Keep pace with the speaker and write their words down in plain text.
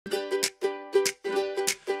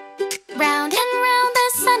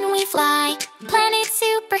fly. Planet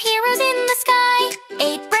superheroes in the sky.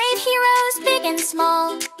 8 brave heroes, big and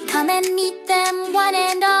small. Come and meet them, one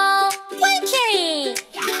and all. Mercury!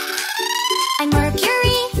 I'm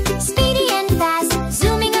Mercury, speedy and fast,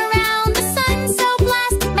 zooming around the sun so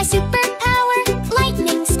blast. My superpower,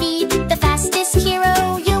 lightning speed, the fastest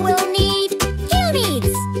hero you will need. You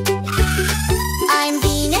needs. I'm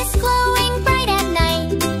Venus, glowing bright at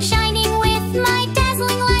night, shining with my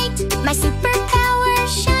dazzling light. My superpower,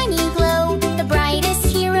 shiny glow, the brightest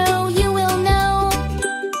hero you will know.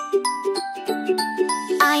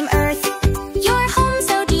 I'm Earth, your home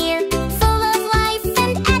so dear, full of life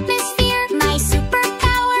and atmosphere. My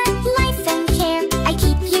superpower, life and care, I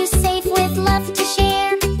keep you safe with love to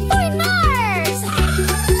share. For Mars!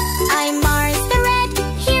 I'm Mars, the red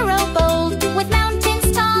hero bold, with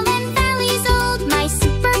mountains tall and valleys old. My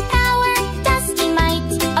superpower, dusty might,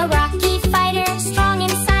 a rocky fighter, strong in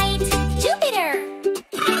sight. Jupiter!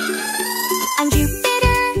 I'm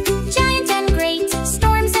Jupiter, giant and great,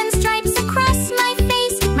 storms and stripes across my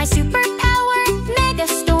face. My superpower, mega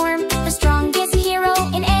storm, the strongest hero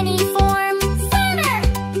in any form. Saturn!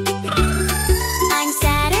 I'm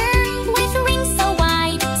Saturn, with rings so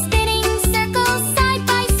wide, spinning circles side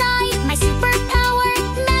by side. My superpower,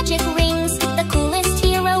 magic rings, the coolest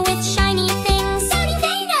hero with shiny things.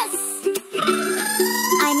 Venus!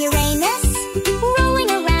 I'm Uranus, rolling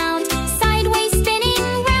around, sideways spinning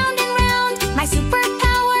round and round. My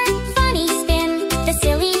superpower, funny spin, the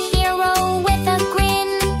silly hero with a grin.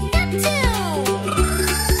 Neptune!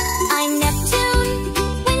 I'm Neptune,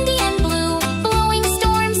 windy and blue, blowing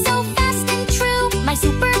storms so fast and true. My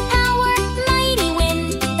superpower, mighty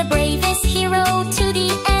wind, the bravest hero to the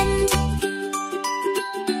end.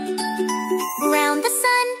 Round the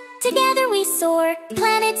sun, together we soar,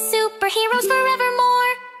 planet superheroes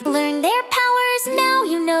forevermore. Learn their powers, now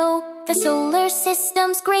you know, the solar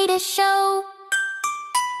system's greatest show.